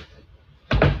钟。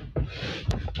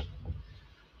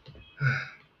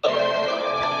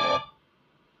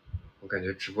我感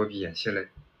觉直播比演戏累，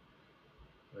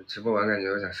我直播完感觉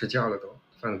我想睡觉了都，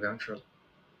饭都不想吃了。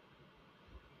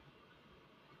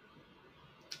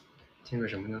听个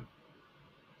什么呢？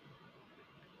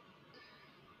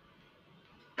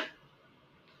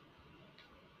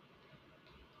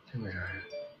听个啥呀？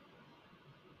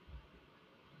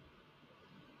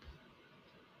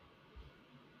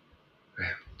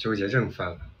纠结症犯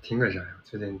了，听个啥呀？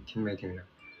最近听没听啥？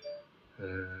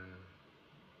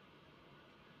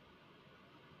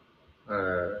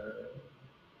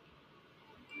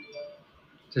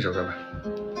这首歌吧。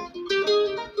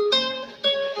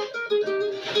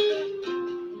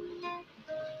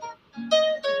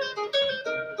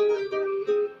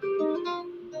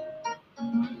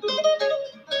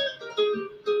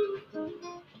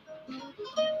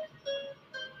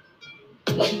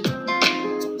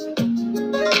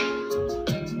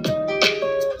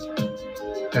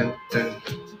噔噔，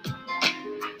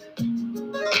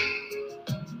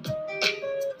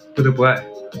不得不爱。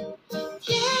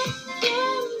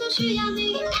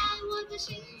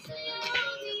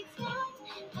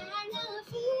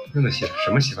用的什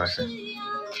么洗发水？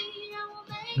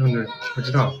用的不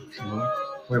知道什么，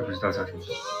我也不知道叫什么。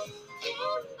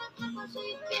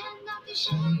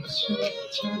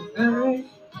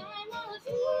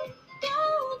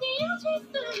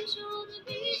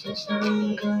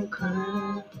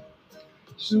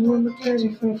是我们感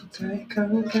情丰富太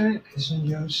慷慨，还是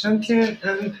有上天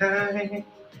安排？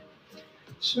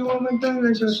是我们本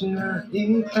来就是那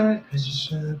一派，还是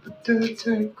舍不得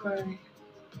太快？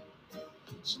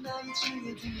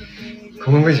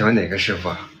空空会喜欢哪个师傅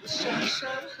啊？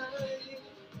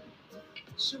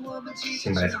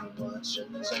青百草，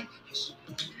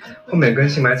后面跟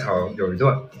青百草有一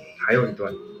段，还有一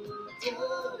段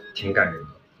挺感人的，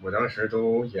我当时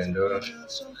都演得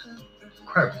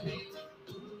快哭了。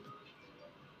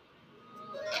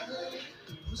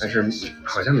但是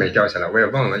好像没掉下来，我也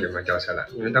忘了有没有掉下来，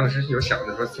因为当时有想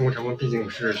着说孙悟空毕竟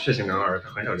是血性男儿，他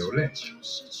很少流泪。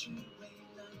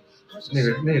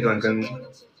那段跟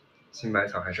青百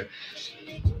草还是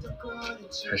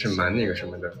蛮那个什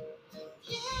么的。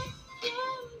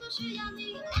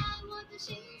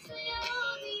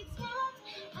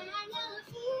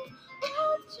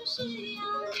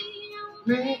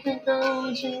每天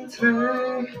都精彩。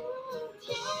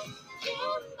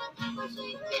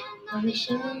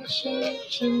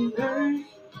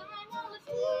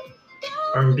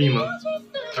R&B 吗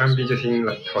 ？R&B 就听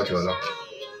了陶喆了，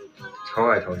超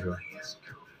爱陶喆。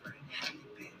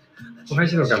不拍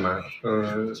戏都干嘛？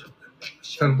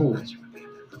散步、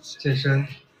健身。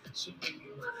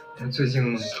最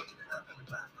近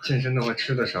健身的话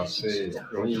吃的少，所以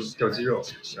容易掉肌肉。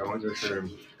然后就是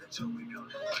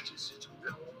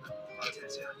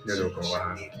遛遛狗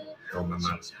啊，还有妈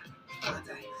妈。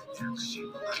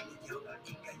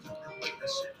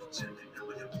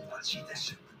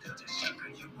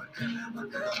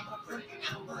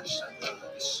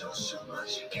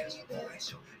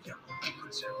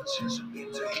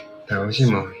打游戏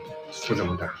吗？不怎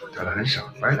么打，打的很少，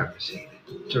不爱打游戏，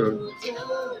就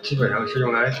基本上是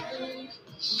用来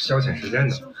消遣时间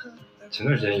的。前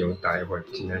段时间有打一会儿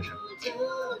金山城。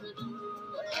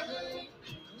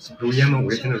如烟吗？五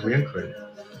月天的如烟可以。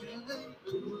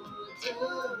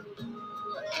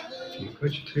什么歌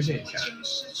曲推荐一下？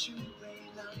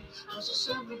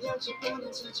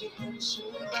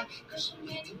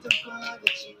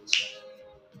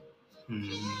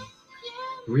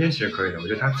如烟其实可以的，我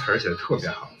觉得他词儿写的特别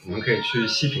好，你们可以去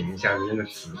细品一下如烟的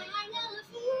词，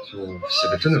就写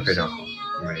的真的非常好，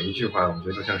每一句话我觉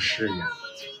得都像诗一样，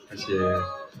而且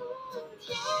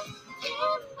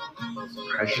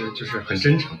还是就是很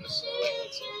真诚的。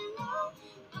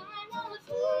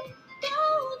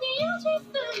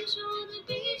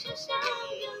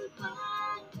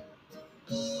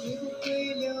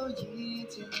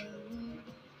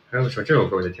还有说这首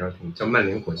歌我觉得挺好听，叫《慢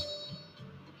灵魂》。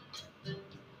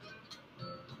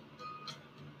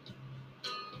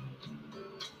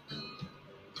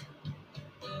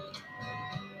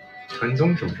传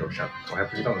宗什么时候上？我还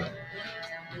不知道呢。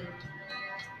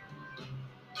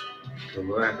主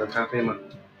播爱喝咖啡吗？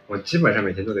我基本上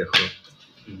每天都得喝。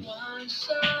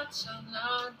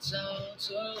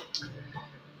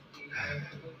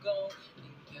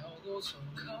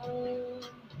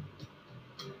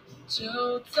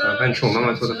晚饭吃我妈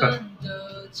妈做的饭。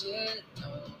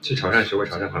去潮汕学过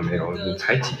潮汕话没有？你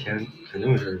才几天，肯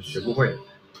定是学不会。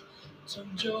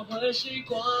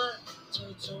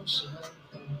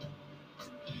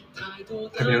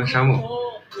太平洋沙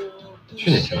漠，去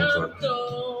年前年做的。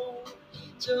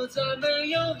就在没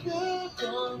有月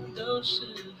光的时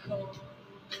候，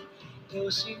流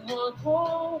星划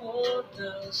过我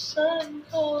的身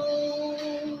后，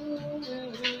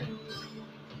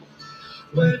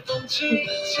微风轻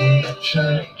轻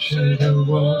吹，吹得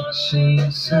我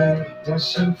心碎，我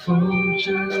像风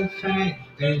筝飞，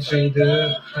被吹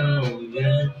得好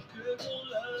远。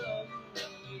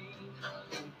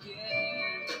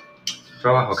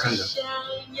抓娃好看的，是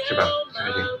吧？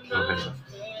还挺好看的。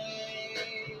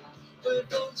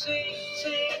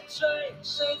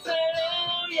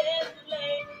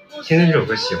听听这首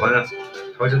歌喜欢啊，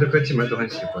陶喆的歌基本上都很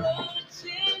喜欢。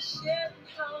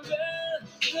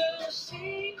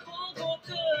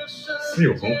私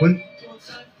有黄昏，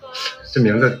这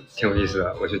名字挺有意思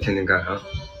的，我去听听看啊。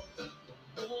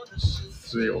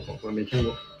私有黄昏没听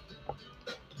过。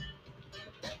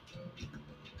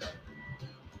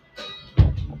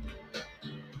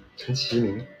陈其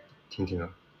明，听听啊。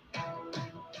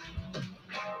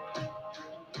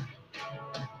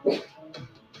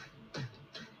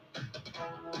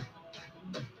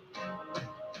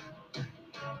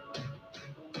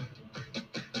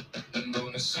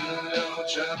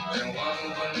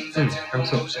还不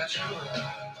错。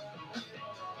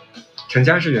陈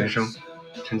家是原声，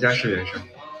陈家是原声，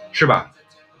是吧？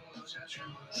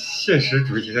现实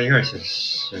主义题材应该是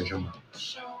原声吧？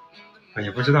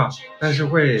也不知道，但是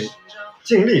会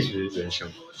尽力去原声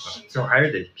啊，最后还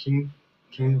是得听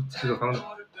制作方的。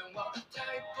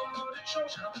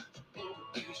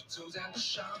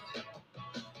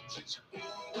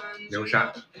流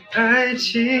沙，爱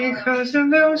情好像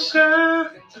流沙，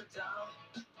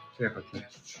这个好听。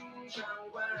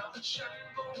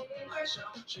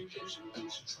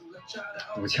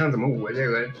舞枪怎么舞？这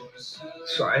个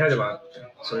耍一下就把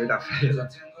手给打飞了。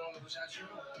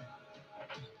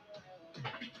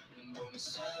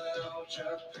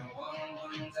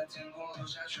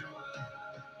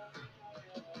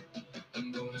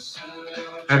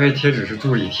iPad 贴纸是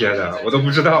助理贴的，我都不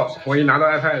知道。我一拿到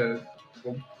iPad，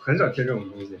 我很少贴这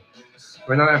种东西。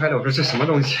我一拿到 iPad， 我说这什么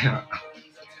东西啊？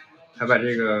还把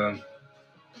这个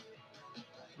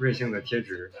瑞幸的贴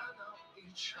纸，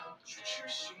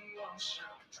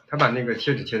他把那个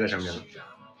贴纸贴在上面了。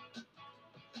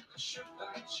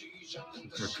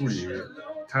就助理，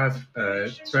他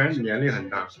虽然年龄很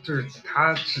大，就是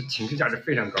他是情绪价值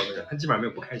非常高的人，他基本上没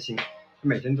有不开心，他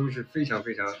每天都是非常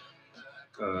非常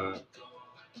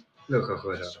乐呵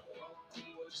呵的。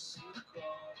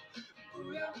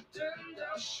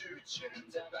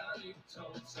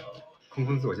空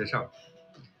空自我介绍。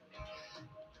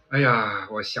哎呀，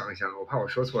我想一想，我怕我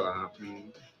说错了啊。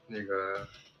那个，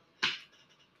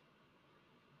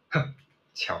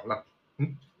巧了，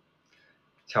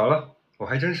巧了，我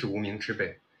还真是无名之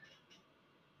辈。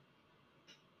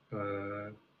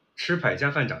吃百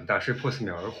家饭长大，睡破4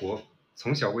秒而活，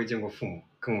从小未见过父母，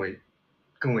更未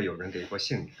有人给过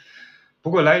姓名。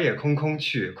不过来也空空，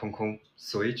去也空空，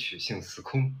所以取姓司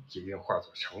空，也愿化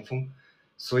作长风，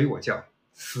所以我叫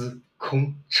司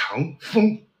空长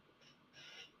风。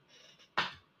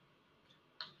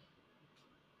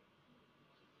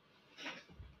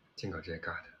净搞这些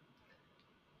尬的。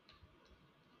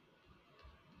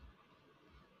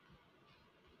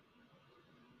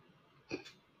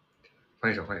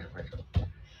换一首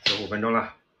，15分钟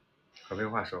了。合肥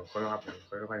话说，合肥话不是，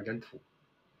合肥话有点土。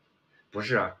不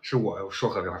是啊，是我说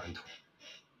合肥话很土。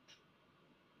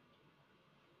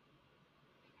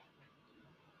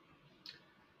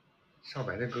少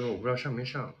白的歌我不知道上没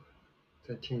上，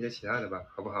再听一些其他的吧，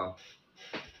好不好？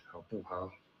好不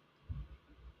好？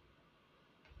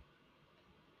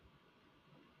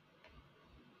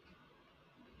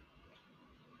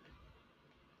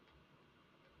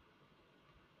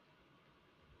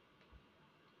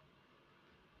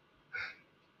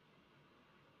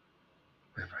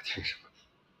我也不知道听什么。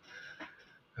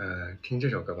听这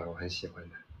首歌吧，我很喜欢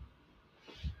的。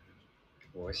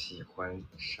我喜欢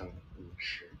上你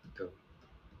时的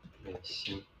内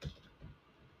心。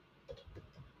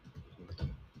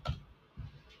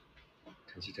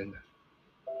陈绮贞的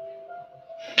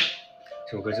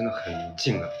这首歌真的很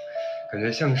静啊，感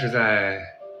觉像是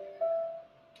在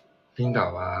冰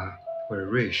岛啊或者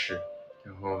瑞士，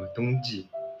然后冬季，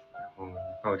然后你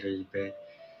抱着一杯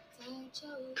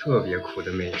特别苦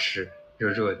的美式，热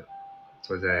热的，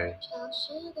坐在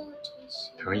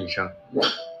躺椅上，围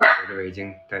着围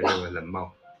巾，戴着个冷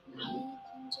帽，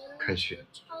看雪。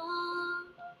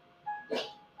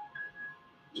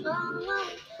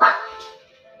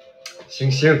星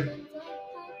星。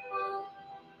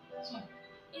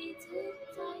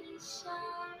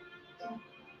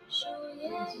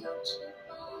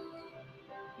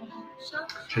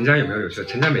陈家有没有趣？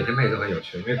陈家每天配都很有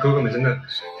趣，因为哥哥们真的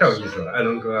太有意思了，艾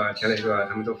伦哥啊、田磊哥啊，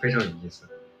他们都非常有意思，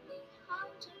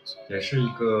也是一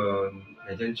个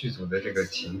每天剧组的这个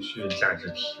情绪价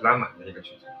值提拉满的一个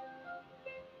剧组。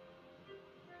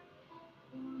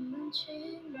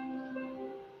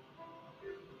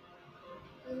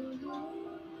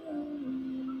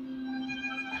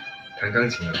弹钢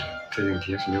琴啊，最近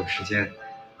平时没有时间，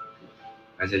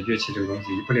而且乐器这个东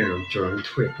西一不练就容易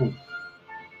退步。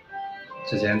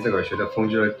之前自个儿学的风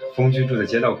居住的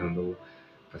街道可能都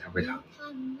不太会弹。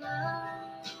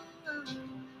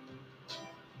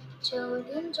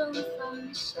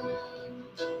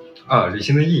啊，旅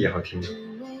行的意义好听，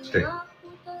对。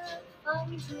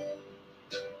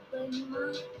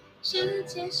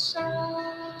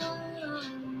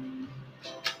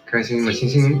看星星吧，星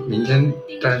星明天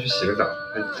带他去洗个澡，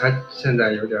他现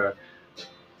在有点，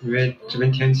因为这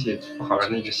边天气不好，让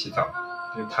他一直洗澡，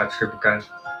因为怕吹不干。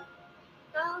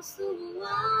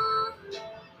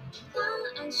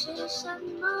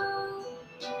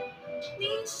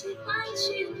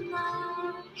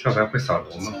少白会扫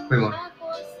楼吗？会吗？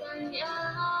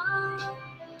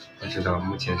不知道，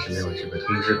目前是没有这个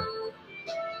通知的。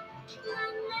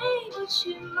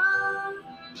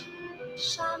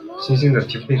星星的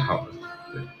皮肤病好了，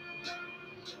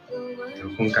对，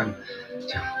烘干。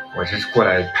我是过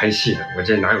来拍戏的，我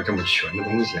这哪有这么全的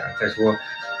东西啊？再说，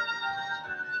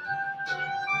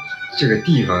这个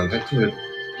地方它住的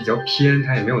比较偏，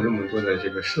它也没有那么多的这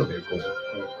个设备供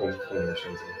人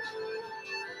选择。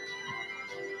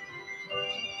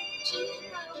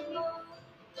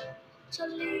这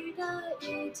里的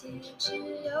雨季只有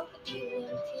一两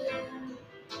天，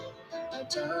白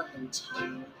昼很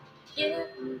长，夜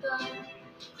很短，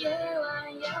夜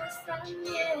晚有3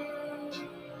年，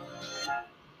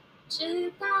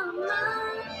知道吗？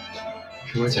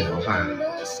什么剪头发呀？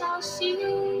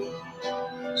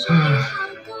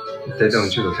得等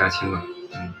剧组杀青了，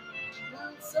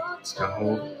然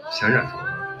后想染头发，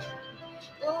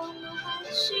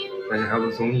但是还有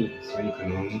个综艺，所以可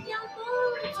能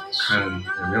看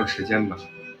有没有时间吧，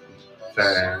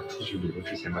在出去旅游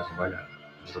之前把头发染了，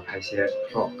多拍些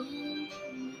vlog。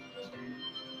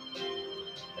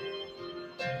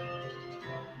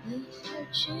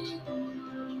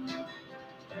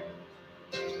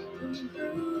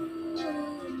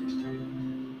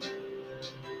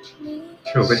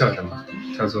这首歌叫什么？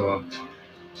叫做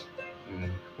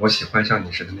我喜欢上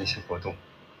你时的那些活动，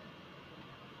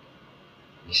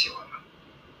你喜欢吗？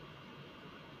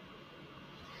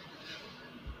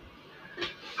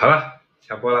好了，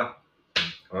下播了，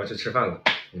我要去吃饭了，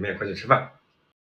你们也快去吃饭。